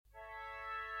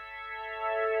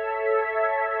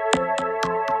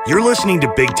You're listening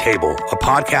to Big Table, a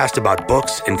podcast about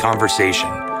books and conversation,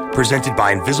 presented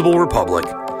by Invisible Republic,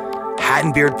 Hat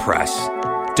and Beard Press,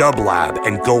 Dub Lab,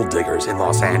 and Gold Diggers in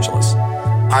Los Angeles.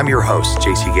 I'm your host,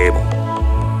 JC Gable.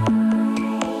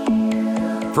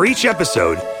 For each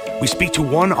episode, we speak to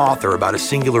one author about a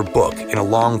singular book in a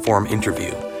long-form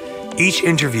interview. Each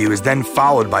interview is then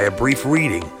followed by a brief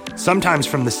reading, sometimes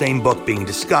from the same book being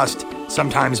discussed,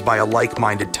 sometimes by a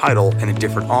like-minded title and a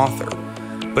different author.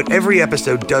 But every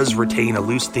episode does retain a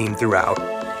loose theme throughout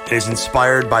and is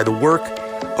inspired by the work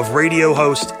of radio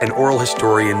host and oral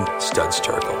historian Studs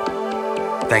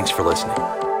Terkel. Thanks for listening.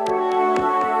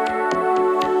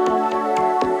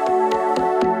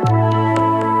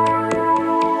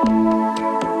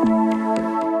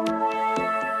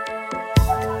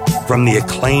 From the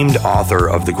acclaimed author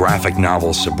of the graphic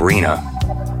novel Sabrina,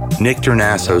 Nick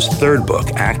Durnasso's third book,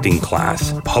 Acting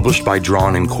Class, published by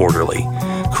Drawn and Quarterly,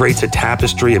 creates a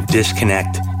tapestry of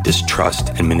disconnect, distrust,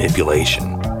 and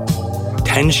manipulation.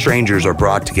 10 strangers are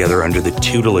brought together under the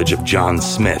tutelage of John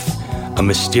Smith, a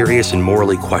mysterious and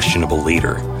morally questionable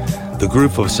leader. The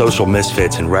group of social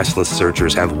misfits and restless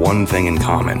searchers have one thing in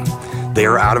common. They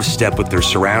are out of step with their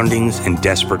surroundings and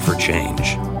desperate for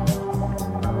change.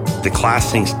 The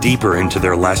class sinks deeper into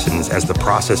their lessons as the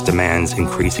process demands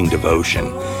increasing devotion.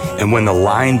 And when the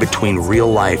line between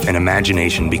real life and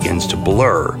imagination begins to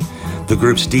blur, the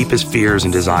group's deepest fears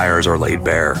and desires are laid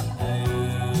bare.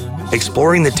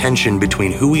 Exploring the tension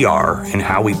between who we are and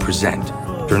how we present,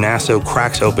 Durnasso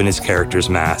cracks open his characters'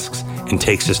 masks and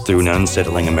takes us through an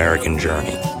unsettling American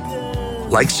journey.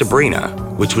 Like Sabrina,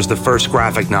 which was the first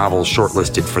graphic novel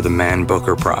shortlisted for the Man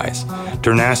Booker Prize,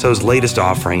 Durnasso's latest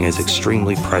offering is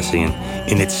extremely prescient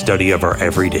in its study of our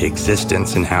everyday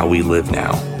existence and how we live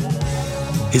now.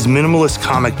 His minimalist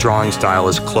comic drawing style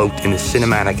is cloaked in a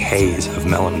cinematic haze of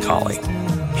melancholy.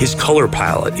 His color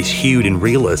palette is hued in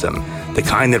realism, the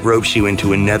kind that ropes you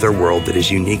into a netherworld that is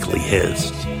uniquely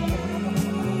his.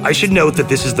 I should note that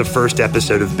this is the first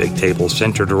episode of Big Table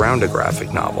centered around a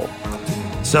graphic novel.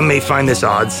 Some may find this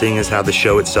odd, seeing as how the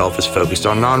show itself is focused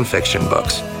on nonfiction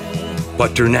books.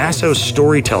 But Durnasso's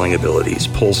storytelling abilities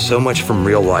pull so much from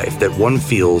real life that one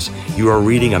feels you are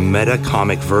reading a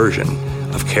meta-comic version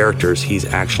of characters he's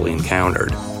actually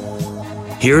encountered.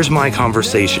 Here's my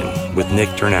conversation with Nick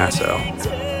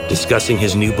Durnasso, discussing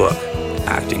his new book,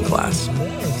 Acting Class.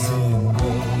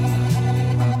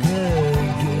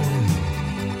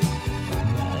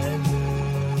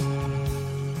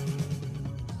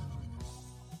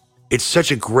 It's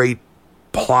such a great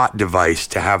plot device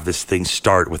to have this thing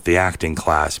start with the acting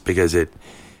class because it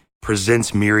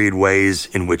presents myriad ways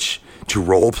in which to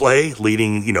role play,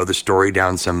 leading, the story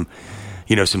down some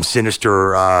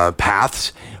sinister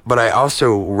paths. But I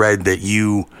also read that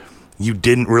you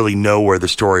didn't really know where the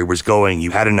story was going.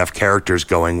 You had enough characters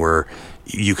going where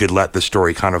you could let the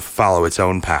story kind of follow its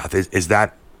own path. Is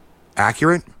that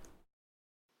accurate?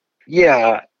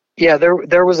 Yeah.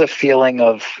 There was a feeling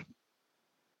of,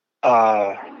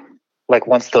 like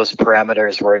once those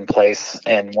parameters were in place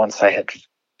and once I had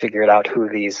figured out who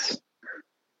these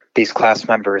class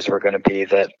members were going to be,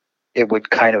 that it would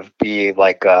kind of be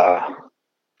like a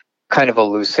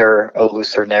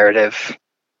looser narrative,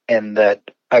 and that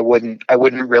I wouldn't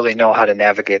really know how to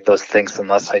navigate those things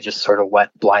unless I just sort of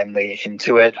went blindly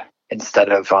into it instead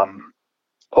of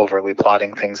overly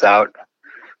plotting things out.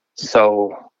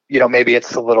 So, maybe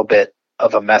it's a little bit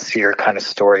of a messier kind of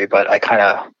story, but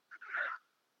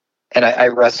I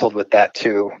wrestled with that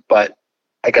too, but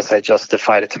I guess I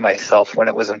justified it to myself when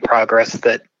it was in progress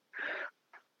that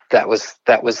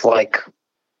was like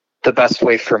the best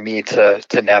way for me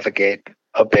to navigate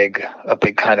a big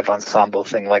kind of ensemble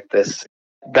thing like this.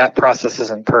 That process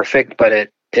isn't perfect, but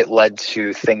it led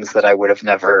to things that I would have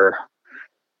never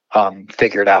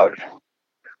figured out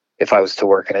if I was to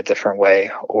work in a different way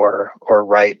or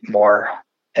write more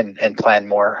and plan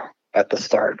more at the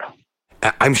start.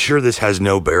 I'm sure this has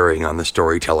no bearing on the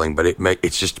storytelling, but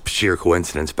it's just sheer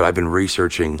coincidence. But I've been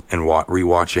researching and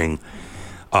rewatching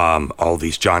all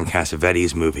these John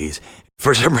Cassavetes movies.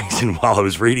 For some reason, while I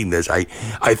was reading this, I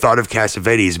thought of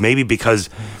Cassavetes, maybe because,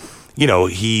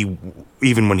 he,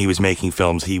 even when he was making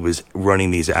films, he was running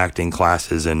these acting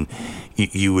classes, and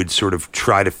you would sort of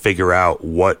try to figure out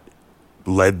what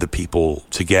led the people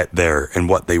to get there and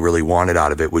what they really wanted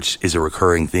out of it, which is a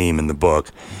recurring theme in the book.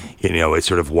 It's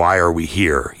sort of, why are we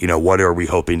here? What are we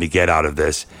hoping to get out of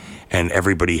this? And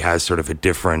everybody has sort of a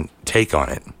different take on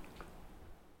it.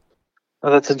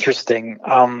 Oh, that's interesting.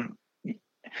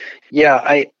 Yeah,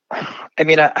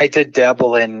 I did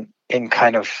dabble in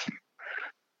kind of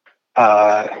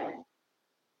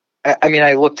I mean,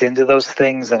 I looked into those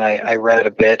things and I read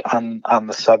a bit on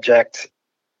the subject,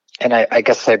 and I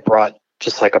guess I brought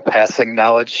just like a passing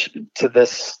knowledge to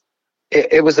this.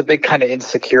 It was a big kind of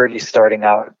insecurity starting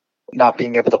out, not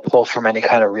being able to pull from any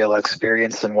kind of real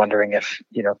experience and wondering if,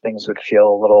 things would feel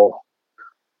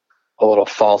a little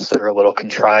false or a little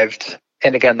contrived.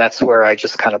 And again, that's where I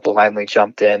just kind of blindly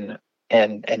jumped in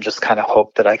and just kind of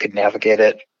hoped that I could navigate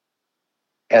it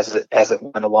as it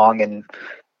went along. And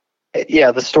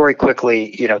yeah, the story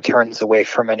quickly, turns away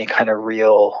from any kind of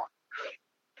real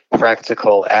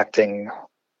practical acting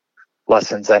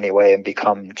lessons anyway, and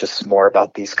become just more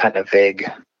about these kind of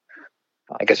vague,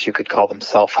 I guess you could call them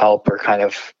self-help or kind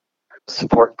of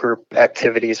support group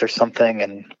activities or something.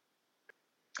 And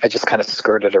I just kind of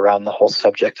skirted around the whole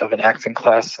subject of an acting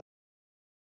class.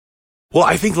 Well,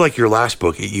 I think like your last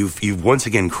book, you've once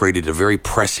again created a very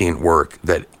prescient work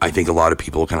that I think a lot of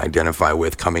people can identify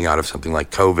with coming out of something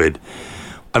like COVID.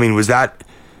 I mean,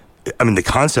 the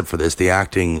concept for this, the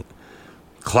acting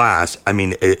class, I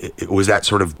mean, was that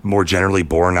sort of more generally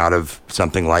born out of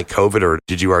something like COVID, or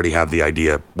did you already have the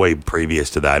idea way previous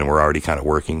to that and were already kind of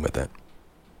working with it?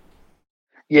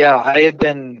 Yeah, I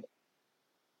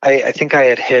think I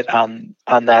had hit on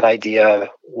that idea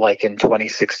like in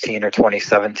 2016 or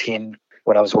 2017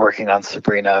 when I was working on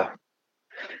Sabrina.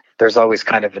 There's always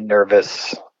kind of a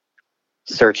nervous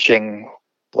searching,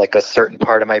 like a certain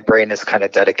part of my brain is kind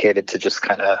of dedicated to just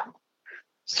kind of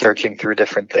searching through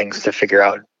different things to figure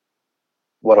out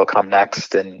what'll come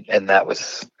next. And that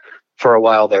was for a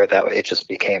while there, that it just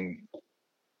became,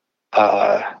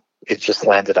 it just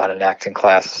landed on an acting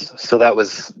class. So that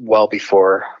was well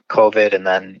before COVID. And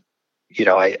then,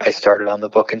 I started on the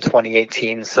book in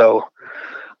 2018. So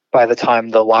by the time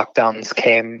the lockdowns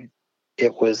came,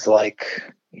 it was like,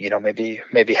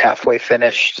 maybe halfway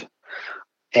finished.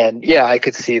 And yeah, I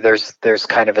could see there's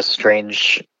kind of a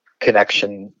strange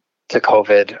connection to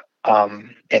COVID,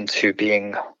 into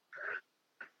being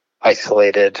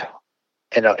isolated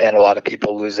and a lot of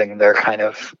people losing their kind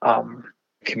of,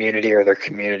 community, or their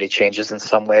community changes in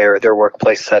some way, or their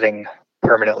workplace setting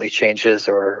permanently changes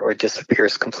or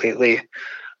disappears completely.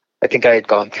 I think I had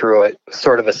gone through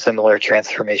a similar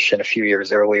transformation a few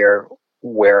years earlier,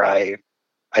 where I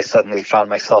suddenly found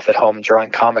myself at home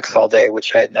drawing comics all day,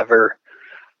 which I had never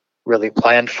really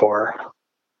planned for.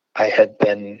 I had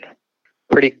been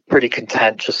pretty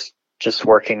content just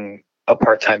working a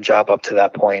part-time job up to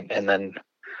that point, and then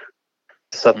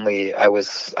suddenly I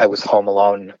was home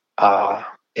alone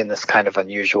in this kind of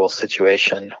unusual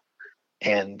situation.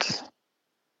 And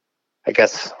I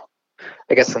guess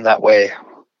in that way,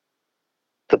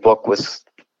 the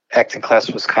acting class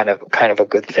was kind of a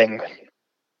good thing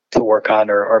to work on,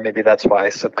 or maybe that's why I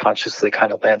subconsciously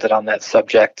kind of landed on that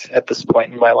subject at this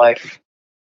point in my life.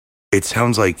 It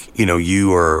sounds like,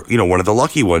 you are, one of the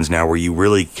lucky ones now where you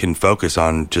really can focus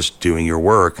on just doing your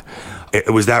work.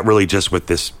 Was that really just with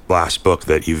this last book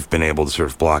that you've been able to sort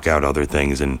of block out other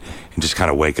things and just kind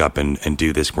of wake up and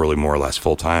do this really more or less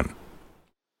full time?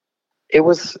 I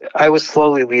was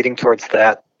slowly leading towards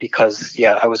that because,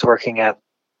 yeah, I was working at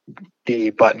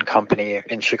the Button Company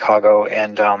in Chicago,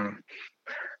 and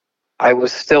I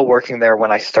was still working there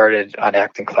when I started on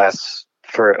acting class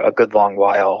for a good long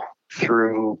while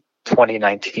through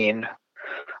 2019.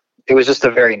 It was just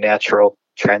a very natural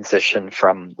transition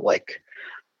from like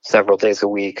several days a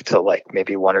week to like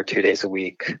maybe 1 or 2 days a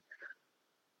week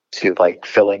to like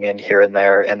filling in here and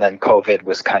there. And then COVID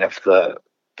was kind of the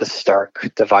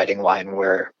stark dividing line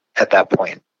where at that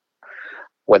point,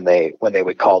 when they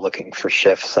would call looking for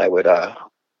shifts, I would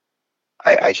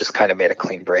I just kind of made a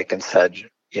clean break and said,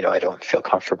 I don't feel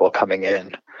comfortable coming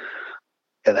in.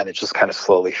 And then it just kind of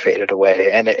slowly faded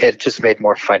away. And it just made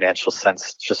more financial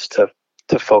sense just to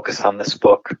focus on this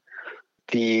book.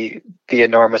 The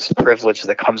enormous privilege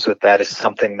that comes with that is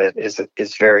something that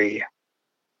is very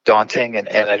daunting, and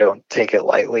I don't take it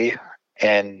lightly.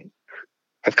 And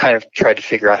I've kind of tried to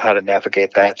figure out how to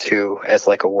navigate that too as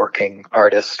like a working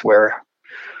artist, where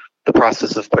the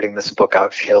process of putting this book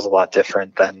out feels a lot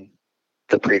different than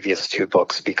the previous 2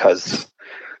 books, because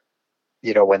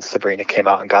when Sabrina came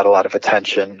out and got a lot of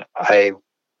attention, I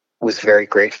was very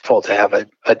grateful to have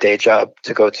a day job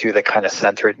to go to that kind of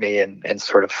centered me and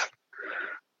sort of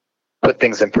put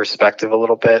things in perspective a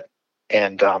little bit.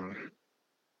 And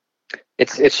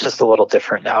it's just a little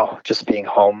different now, just being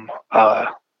home.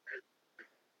 I'm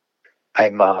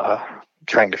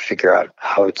trying to figure out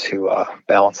how to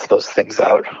balance those things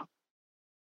out.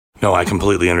 No, I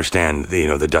completely understand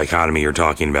the dichotomy you're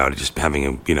talking about, just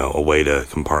having a way to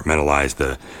compartmentalize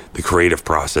the creative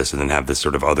process and then have this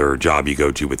sort of other job you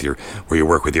go to where you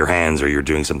work with your hands, or you're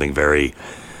doing something very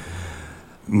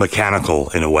mechanical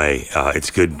in a way.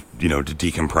 It's good, to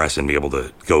decompress and be able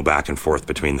to go back and forth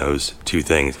between those two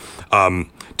things.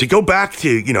 To go back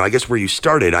to, I guess where you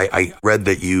started, I read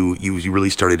that you really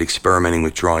started experimenting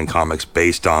with drawing comics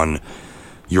based on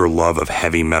your love of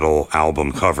heavy metal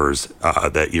album covers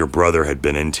that your brother had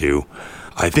been into.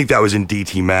 I think that was in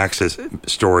DT Max's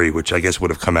story, which I guess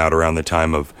would have come out around the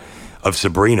time of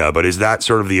Sabrina. But is that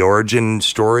sort of the origin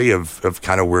story of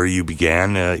kind of where you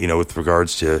began, with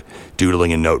regards to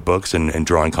doodling in notebooks and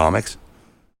drawing comics?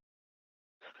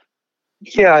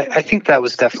 Yeah, I think that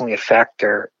was definitely a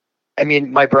factor. I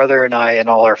mean, my brother and I and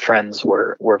all our friends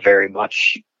were very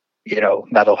much,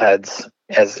 metalheads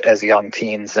as young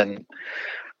teens, and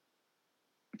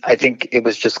I think it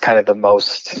was just kind of the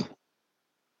most,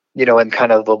 in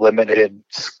kind of the limited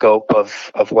scope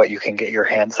of what you can get your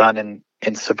hands on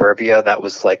in suburbia, that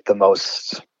was like the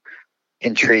most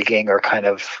intriguing or kind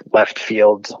of left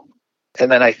field.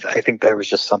 And then I think there was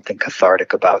just something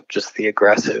cathartic about just the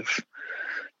aggressive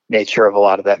nature of a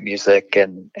lot of that music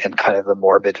and kind of the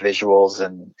morbid visuals.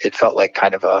 And it felt like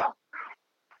kind of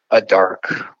a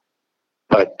dark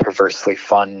but perversely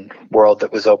fun world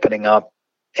that was opening up.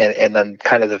 And then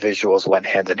kind of the visuals went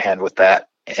hand in hand with that.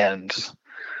 And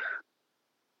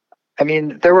I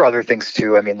mean, there were other things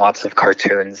too. I mean, lots of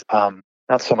cartoons,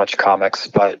 not so much comics,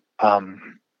 but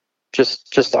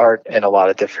just art in a lot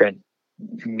of different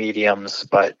mediums.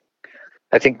 But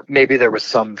I think maybe there was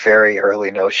some very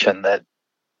early notion that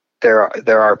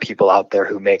there are people out there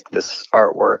who make this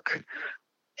artwork,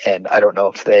 and I don't know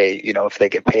if they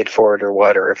get paid for it or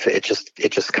what, or if it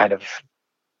just kind of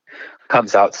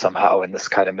comes out somehow in this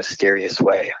kind of mysterious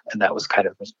way. And that was kind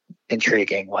of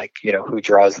intriguing, like, who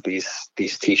draws these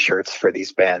t-shirts for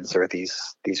these bands or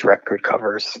these record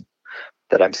covers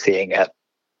that I'm seeing at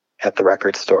the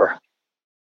record store.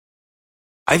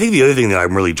 I think the other thing that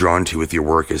I'm really drawn to with your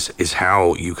work is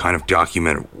how you kind of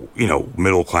document,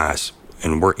 middle class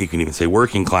and you can even say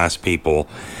working class people,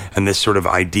 and this sort of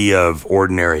idea of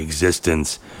ordinary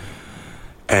existence.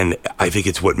 And I think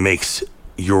it's what makes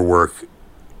your work,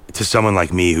 to someone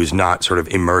like me who's not sort of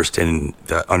immersed in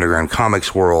the underground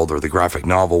comics world or the graphic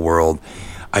novel world,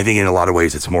 I think in a lot of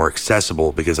ways it's more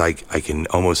accessible because I can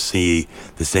almost see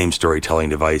the same storytelling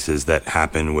devices that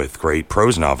happen with great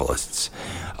prose novelists,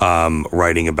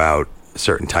 writing about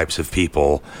certain types of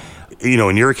people.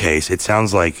 In your case, it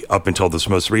sounds like up until this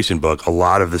most recent book, a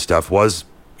lot of the stuff was,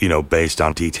 based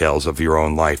on details of your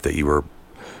own life that you were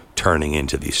turning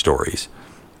into these stories.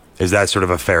 Is that sort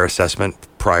of a fair assessment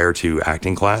prior to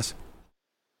acting class?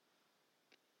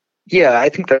 Yeah, I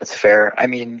think that's fair. I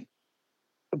mean,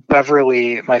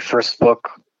 Beverly, my first book,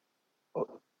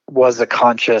 was a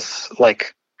conscious,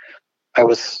 like, I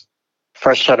was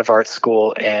fresh out of art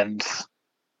school and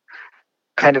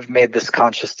kind of made this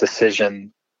conscious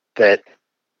decision that,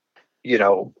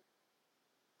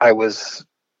 I was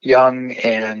young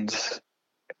and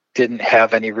didn't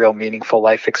have any real meaningful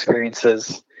life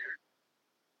experiences,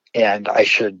 and I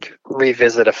should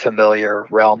revisit a familiar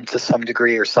realm to some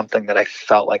degree, or something that I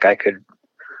felt like I could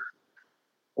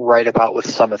write about with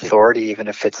some authority, even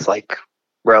if it's like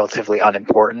relatively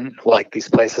unimportant. Like, these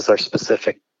places are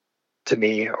specific to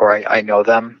me, or I know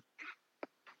them,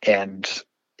 and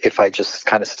if I just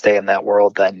kind of stay in that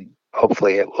world, then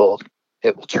hopefully it will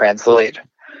translate.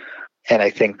 And I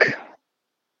think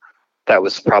that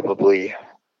was probably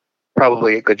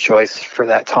a good choice for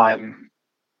that time.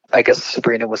 I guess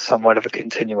Sabrina was somewhat of a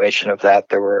continuation of that.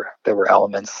 There were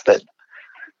elements that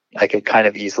I could kind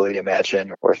of easily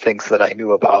imagine, or things that I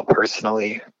knew about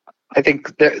personally. I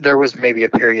think there was maybe a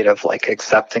period of like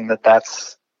accepting that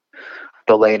that's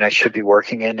the lane I should be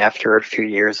working in after a few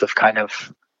years of kind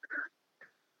of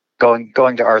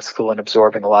going to art school and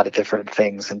absorbing a lot of different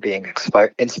things and being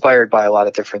inspired by a lot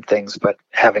of different things, but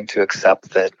having to accept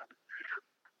that,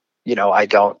 I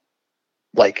don't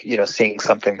like, seeing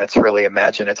something that's really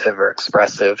imaginative or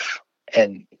expressive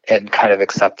and kind of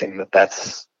accepting that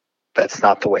that's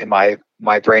not the way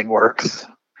my brain works.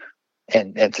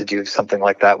 And to do something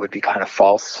like that would be kind of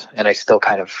false. And I still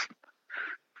kind of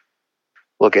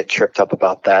will get tripped up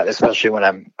about that, especially when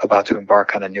I'm about to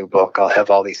embark on a new book. I'll have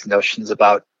all these notions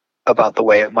about the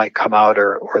way it might come out,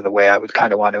 or the way I would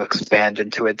kind of want to expand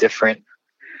into a different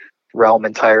realm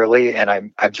entirely. And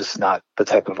I'm just not the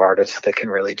type of artist that can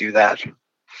really do that,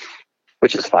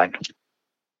 which is fine.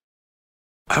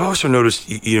 I've also noticed,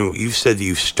 you've said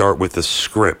you start with a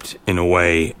script in a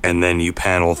way, and then you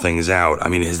panel things out. I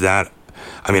mean, I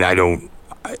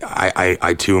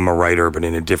too am a writer, but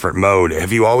in a different mode.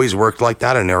 Have you always worked like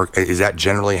that? And is that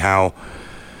generally how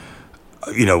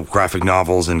graphic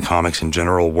novels and comics in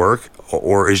general work,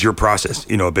 or is your process,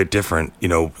 a bit different,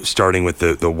 starting with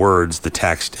the words, the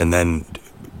text, and then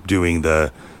doing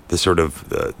the sort of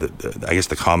I guess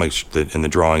the comics and the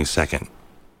drawing second?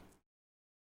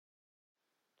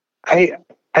 I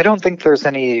don't think there's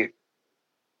any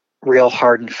real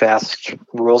hard and fast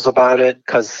rules about it,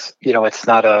 because it's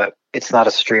not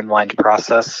a streamlined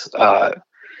process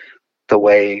the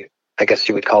way I guess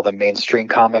you would call them mainstream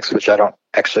comics, which I don't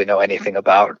actually know anything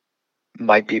about,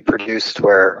 might be produced,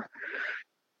 where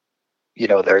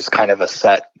there's kind of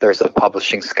there's a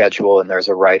publishing schedule, and there's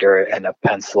a writer and a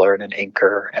penciler and an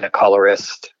inker and a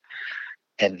colorist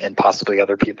and possibly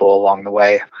other people along the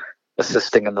way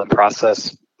assisting in the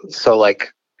process. So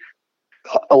like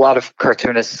a lot of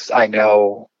cartoonists I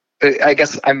know, I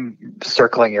guess I'm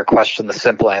circling your question. The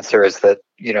simple answer is that,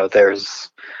 there's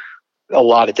a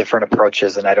lot of different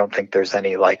approaches, and I don't think there's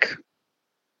any like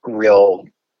real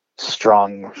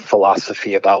strong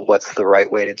philosophy about what's the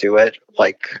right way to do it.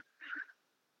 Like,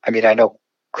 I mean, I know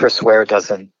Chris Ware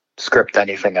doesn't script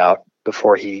anything out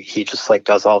before he just like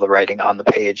does all the writing on the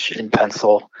page in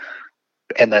pencil,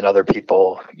 and then other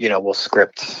people, will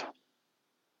script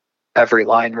every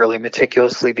line really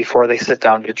meticulously before they sit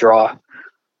down to draw.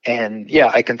 And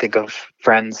yeah, I can think of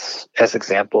friends as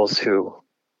examples who,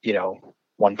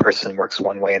 one person works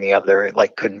one way and the other, it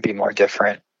like couldn't be more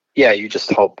different. Yeah, you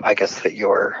just hope, I guess, that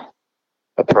your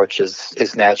approach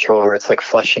is natural, or it's like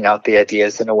fleshing out the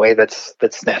ideas in a way that's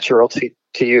natural to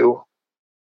you.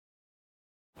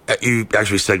 You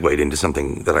actually segued into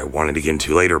something that I wanted to get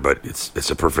into later, but it's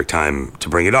a perfect time to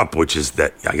bring it up, which is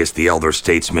that I guess the elder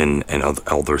statesmen and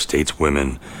elder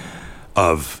stateswomen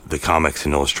of the comics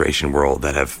and illustration world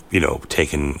that have,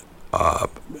 taken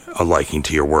a liking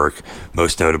to your work,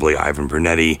 most notably Ivan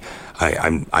Brunetti.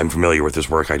 I'm familiar with his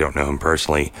work. I don't know him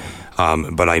personally,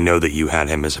 but I know that you had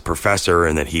him as a professor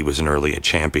and that he was an early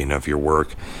champion of your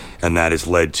work, and that has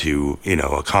led to,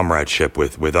 a comradeship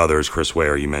with others. Chris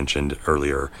Ware, you mentioned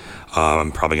earlier.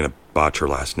 I'm probably going to botch her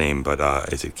last name, but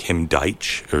is it Kim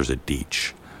Deitch or is it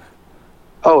Deitch?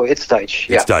 Oh, it's Deitch.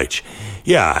 Yeah. It's Deitch.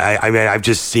 Yeah, I mean, I've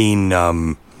just seen,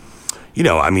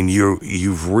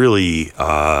 you've really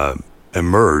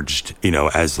emerged,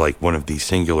 as like one of the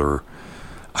singular,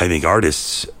 I think,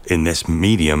 artists in this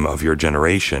medium of your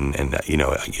generation. And,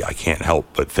 I can't help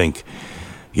but think,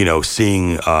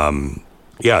 seeing,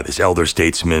 this elder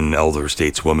statesman, elder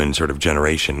stateswoman sort of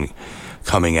generation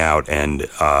coming out and,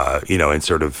 and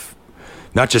sort of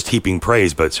not just heaping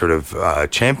praise, but sort of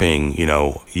championing,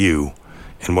 you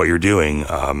and what you're doing.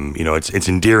 It's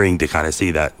endearing to kind of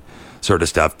see that sort of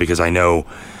stuff, because I know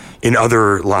in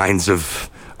other lines of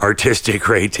artistic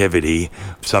creativity,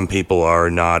 some people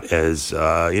are not as,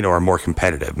 are more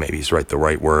competitive, maybe is the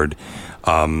right word.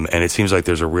 And it seems like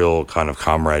there's a real kind of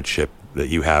comradeship that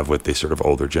you have with this sort of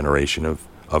older generation of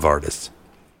artists.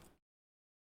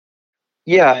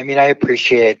 Yeah, I mean, I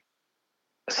appreciate,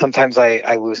 sometimes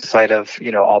I lose sight of,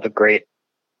 all the great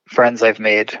friends I've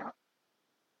made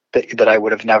that I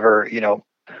would have never,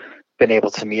 been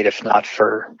able to meet if not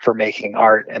for making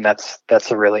art. And that's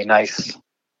a really nice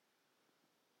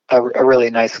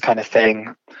kind of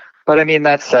thing. But I mean,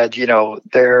 that said,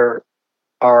 there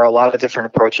are a lot of different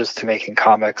approaches to making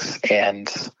comics,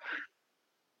 and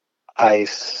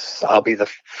I'll be the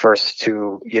first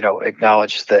to,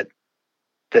 acknowledge that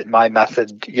my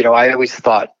method, I always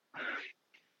thought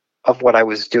of what I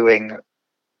was doing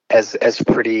as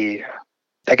pretty,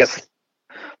 I guess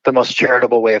the most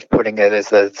charitable way of putting it is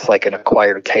that it's like an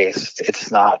acquired taste. It's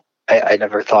not, I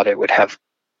never thought it would have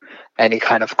any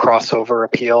kind of crossover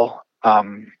appeal.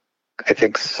 I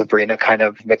think Sabrina kind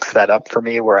of mixed that up for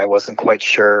me, where I wasn't quite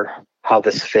sure how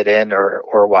this fit in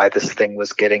or why this thing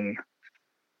was getting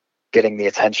the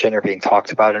attention or being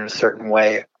talked about in a certain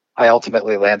way. I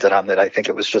ultimately landed on that. I think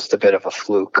it was just a bit of a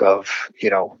fluke of,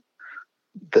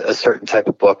 a certain type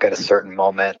of book at a certain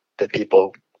moment that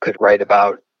people could write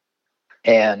about.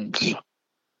 And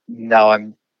now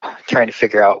I'm trying to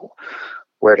figure out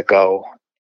where to go.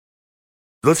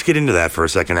 Let's get into that for a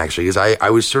second, actually, because I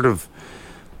was sort of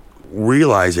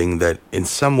realizing that in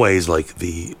some ways, like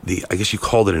the I guess you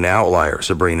called it an outlier,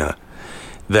 Sabrina,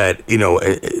 that,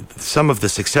 some of the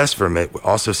success from it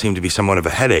also seemed to be somewhat of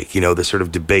a headache, the sort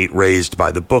of debate raised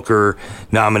by the Booker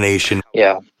nomination.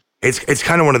 Yeah. It's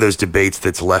kind of one of those debates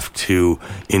that's left to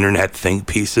internet think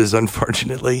pieces,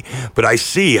 unfortunately. But I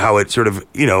see how it sort of,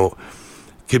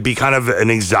 could be kind of an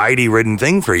anxiety-ridden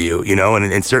thing for you, and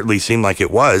it certainly seemed like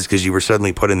it was, because you were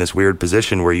suddenly put in this weird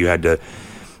position where you had to,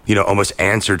 almost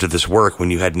answer to this work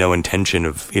when you had no intention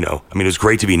of, I mean, it was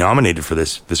great to be nominated for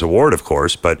this award, of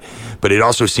course, but it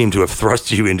also seemed to have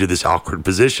thrust you into this awkward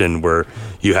position where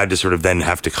you had to sort of then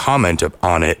have to comment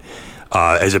on it,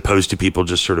 as opposed to people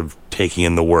just sort of taking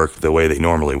in the work the way they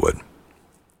normally would.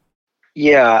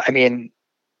 Yeah, I mean,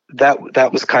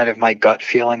 that was kind of my gut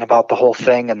feeling about the whole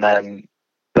thing,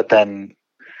 but then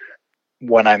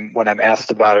when I'm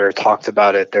asked about it or talked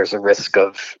about it, there's a risk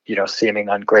of, seeming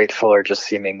ungrateful or just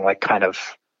seeming like kind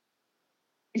of,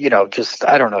 just,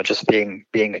 I don't know, just being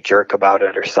a jerk about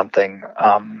it or something.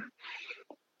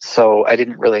 So I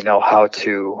didn't really know how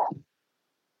to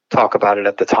talk about it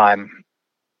at the time.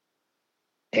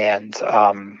 And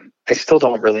I still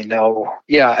don't really know.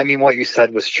 Yeah, I mean, what you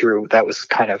said was true. That was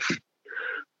kind of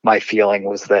my feeling,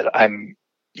 was that I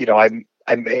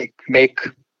make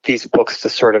these books to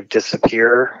sort of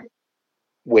disappear,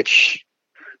 which,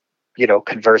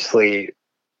 conversely,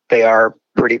 they are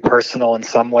pretty personal in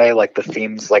some way. Like the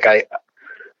themes, like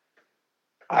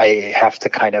I have to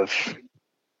kind of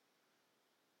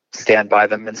stand by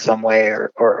them in some way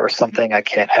or something. I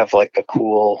can't have like a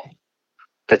cool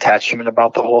detachment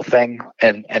about the whole thing.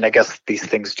 And I guess these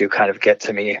things do kind of get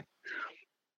to me.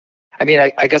 I mean,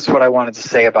 I guess what I wanted to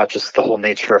say about just the whole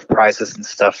nature of prizes and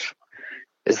stuff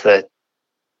is that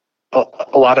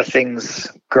a lot of things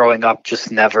growing up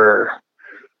just never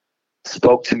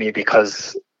spoke to me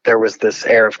because there was this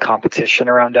air of competition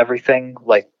around everything.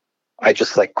 Like I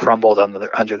just like crumbled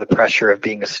under the pressure of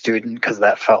being a student, because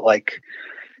that felt like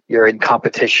you're in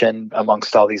competition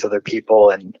amongst all these other people,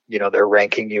 and they're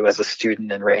ranking you as a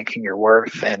student and ranking your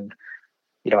worth. And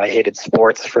I hated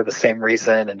sports for the same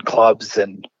reason, and clubs,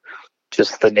 and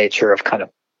just the nature of kind of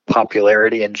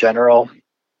popularity in general.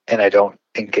 And I don't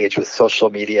engage with social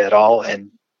media at all.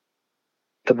 And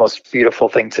the most beautiful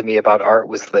thing to me about art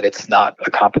was that it's not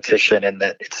a competition and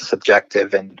that it's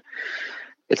subjective. And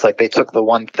it's like they took the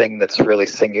one thing that's really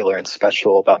singular and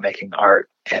special about making art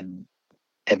and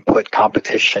put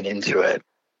competition into it.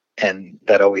 And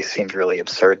that always seemed really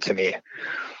absurd to me,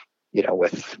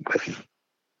 with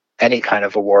any kind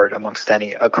of award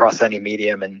across any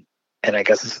medium. And I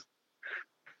guess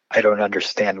I don't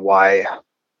understand why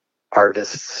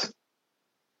artists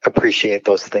appreciate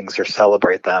those things or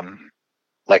celebrate them.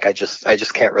 Like I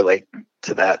just can't relate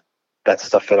to that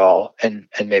stuff at all. And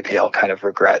maybe I'll kind of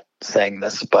regret saying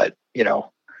this, but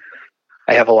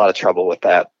I have a lot of trouble with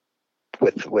that,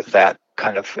 with that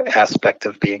kind of aspect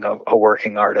of being a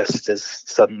working artist. Is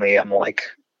suddenly I'm like,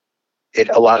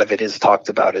 a lot of it is talked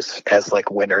about as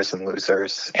like winners and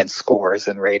losers and scores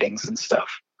and ratings and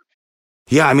stuff.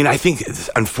 Yeah, I mean, I think,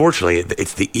 unfortunately,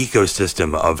 it's the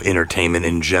ecosystem of entertainment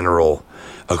in general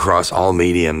across all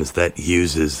mediums that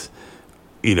uses,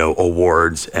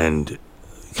 awards and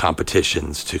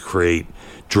competitions to create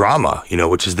drama,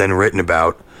 which is then written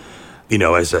about,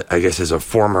 as a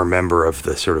former member of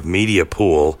the sort of media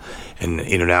pool. And,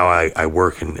 now I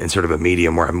work in sort of a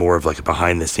medium where I'm more of like a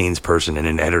behind the scenes person and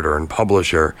an editor and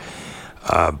publisher.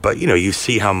 But, you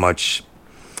see how much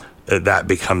that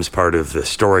becomes part of the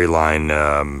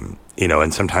storyline,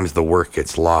 and sometimes the work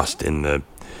gets lost in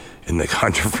the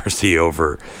controversy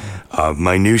over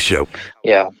minutia.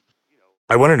 Yeah.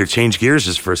 I wanted to change gears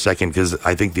just for a second, because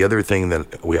I think the other thing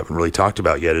that we haven't really talked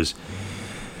about yet is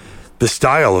the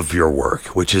style of your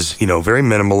work, which is, very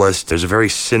minimalist. There's a very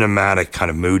cinematic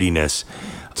kind of moodiness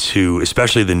to,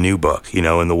 especially the new book,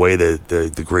 and the way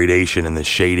the gradation and the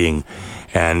shading.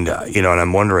 And, and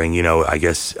I'm wondering, I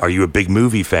guess, are you a big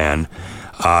movie fan?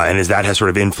 And has sort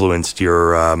of influenced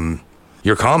your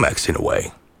comics in a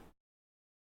way?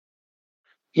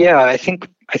 Yeah, I think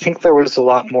there was a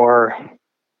lot more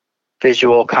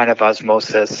visual kind of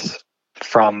osmosis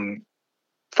from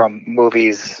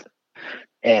movies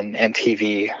and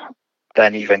TV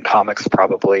than even comics,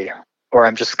 probably. Or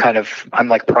I'm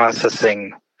like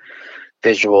processing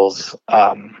visuals,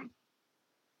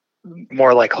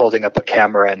 more like holding up a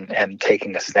camera and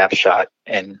taking a snapshot.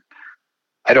 And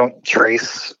I don't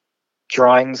trace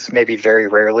drawings, maybe very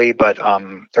rarely, but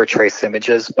or trace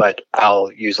images, but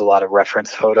I'll use a lot of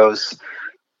reference photos,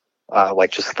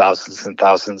 like just thousands and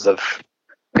thousands of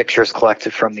pictures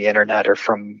collected from the internet or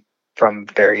from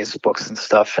various books and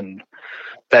stuff. And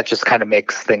that just kind of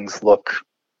makes things look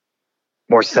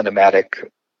more cinematic,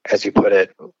 as you put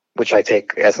it, which I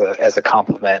take as a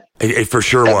compliment. It for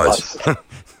sure was.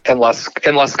 unless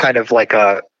kind of like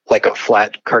a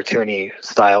flat cartoony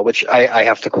style, which I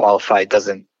have to qualify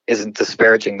isn't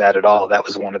disparaging that at all. That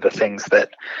was one of the things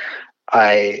that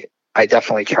I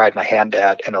definitely tried my hand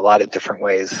at in a lot of different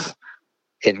ways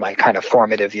in my kind of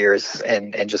formative years,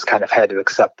 and just kind of had to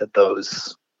accept that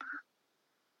those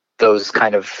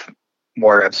kind of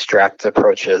more abstract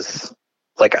approaches.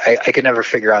 Like I could never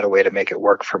figure out a way to make it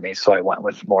work for me. So I went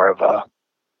with more of a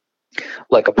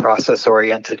process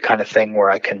oriented kind of thing where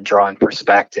I can draw in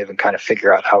perspective and kind of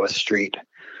figure out how a street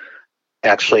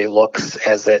actually looks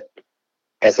as it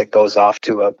goes off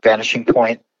to a vanishing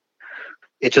point.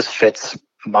 It just fits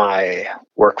my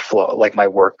workflow, like my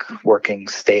working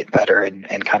state better,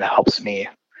 and kind of helps me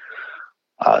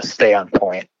stay on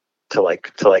point to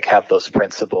have those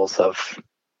principles of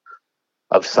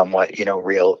somewhat,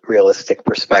 realistic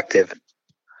perspective.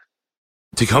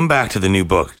 To come back to the new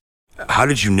book, how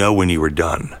did you know when you were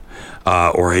done?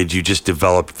 Or had you just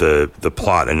developed the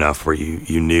plot enough where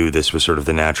you knew this was sort of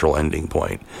the natural ending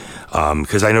point?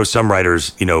 Because I know some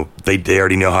writers, they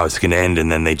already know how it's going to end,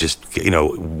 and then they just,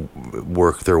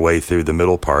 work their way through the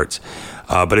middle parts.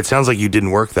 But it sounds like you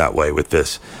didn't work that way with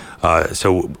this.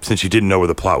 So since you didn't know where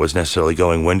the plot was necessarily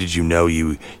going, when did you know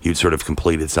you'd sort of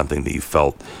completed something that you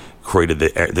felt created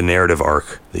the narrative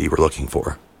arc that you were looking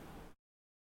for?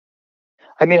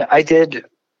 I mean, I did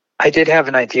have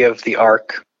an idea of the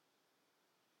arc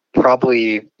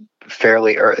probably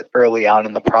fairly early on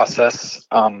in the process.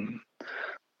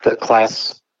 The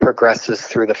class progresses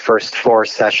through the first 4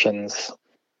 sessions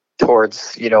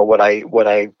towards, what I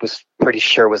was pretty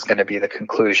sure was going to be the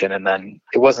conclusion. And then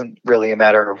it wasn't really a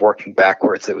matter of working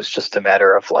backwards. It was just a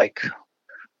matter of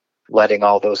letting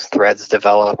all those threads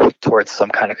develop towards some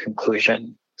kind of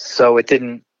conclusion. So I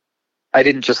didn't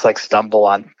just stumble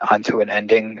onto an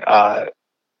ending,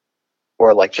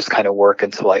 or just kind of work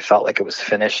until I felt like it was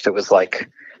finished. It was I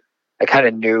kind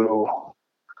of knew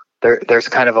there's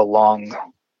kind of a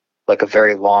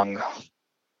very long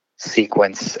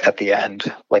sequence at the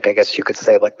end. I guess you could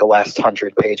say the last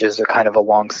 100 pages are kind of a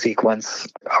long sequence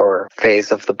or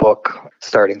phase of the book,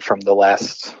 starting from the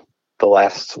last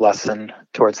lesson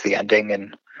towards the ending.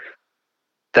 And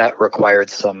that required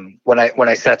some, when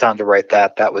I sat down to write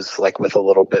that was with a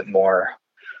little bit more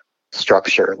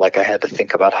structure. I had to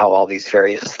think about how all these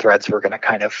various threads were going to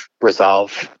kind of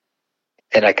resolve,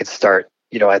 and I could start,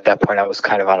 at that point I was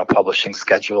kind of on a publishing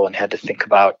schedule and had to think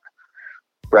about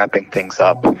wrapping things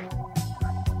up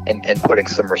and putting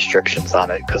some restrictions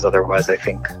on it, because otherwise I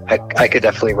think I could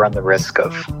definitely run the risk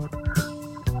of,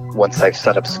 once I've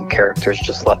set up some characters,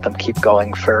 just let them keep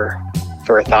going for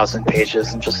 1,000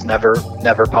 pages and just never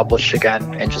publish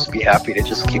again, and just be happy to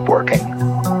just keep working.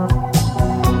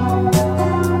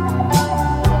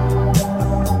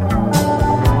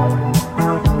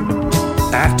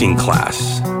 Acting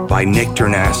Class by Nick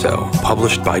Dernasso,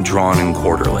 published by Drawn and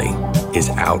Quarterly, is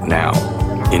out now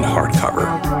in hardcover.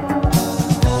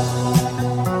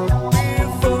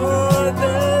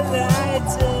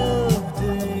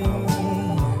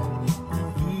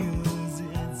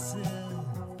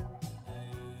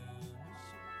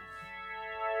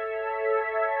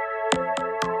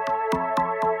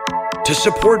 To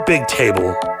support Big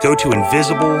Table, go to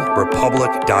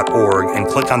invisiblerepublic.org and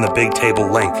click on the Big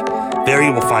Table link. There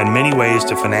you will find many ways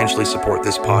to financially support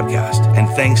this podcast, and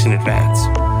thanks in advance.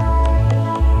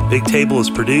 Big Table is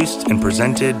produced and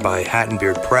presented by Hat and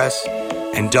Beard Press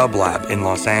and Dub Lab in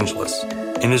Los Angeles,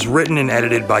 and is written and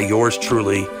edited by yours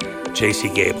truly, J.C.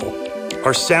 Gable.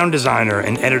 Our sound designer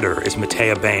and editor is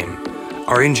Matea Bain.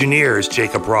 Our engineer is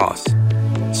Jacob Ross.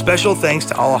 Special thanks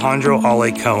to Alejandro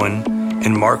Ale Cohen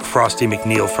and Mark Frosty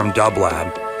McNeil from Dub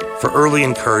Lab for early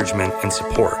encouragement and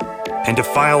support, and to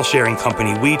file sharing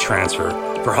company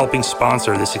WeTransfer for helping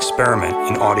sponsor this experiment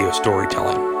in audio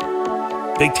storytelling.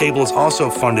 Big Table is also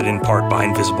funded in part by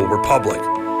Invisible Republic,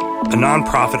 a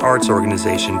nonprofit arts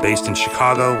organization based in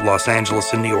Chicago, Los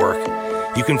Angeles, and New York.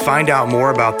 You can find out more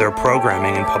about their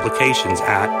programming and publications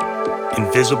at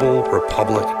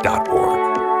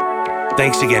invisiblerepublic.org.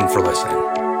 Thanks again for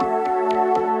listening.